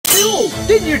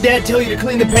Didn't your dad tell you to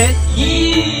clean the pan?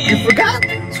 You forgot?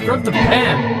 Scrub the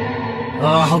pan.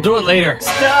 I'll do it later.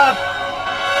 Stop!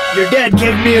 Your dad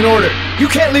gave me an order. You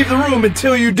can't leave the room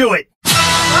until you do it.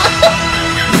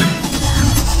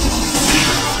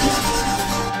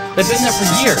 They've been there for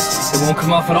years. It won't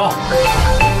come off at all.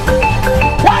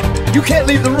 What? You can't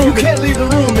leave the room. You can't leave the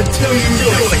room until you do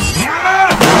it.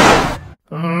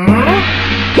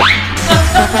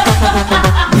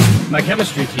 My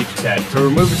chemistry teacher said to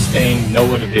remove a stain, know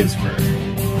what it is first.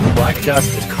 Black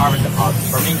dust is carbon deposits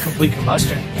from incomplete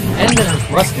combustion. And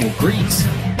there's rusting grease.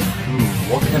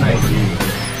 What can I do?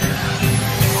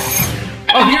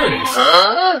 Oh, here it is!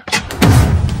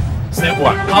 Step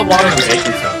 1. Hot water and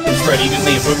baking soda. Spread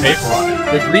evenly and put paper on it.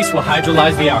 The grease will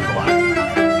hydrolyze the alkali.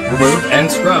 Remove and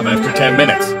scrub after 10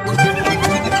 minutes.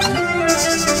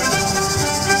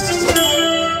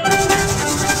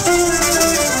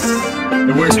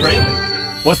 It works greatly.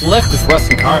 What's left is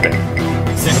rust and carbon.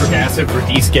 Citric acid for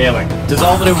descaling.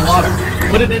 Dissolve it in water.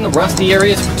 Put it in the rusty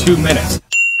areas for 2 minutes.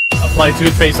 Apply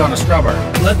toothpaste on a scrubber.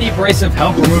 Let the abrasive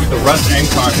help remove the rust and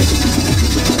carbon.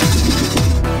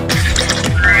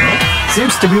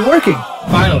 Seems to be working.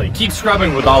 Finally, keep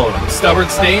scrubbing with all of them. Stubborn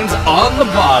stains on the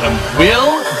bottom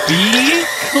will be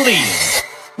clean.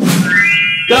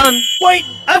 Done. Wait,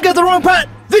 I've got the wrong pot.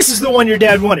 This is the one your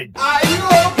dad wanted. Are you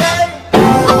okay?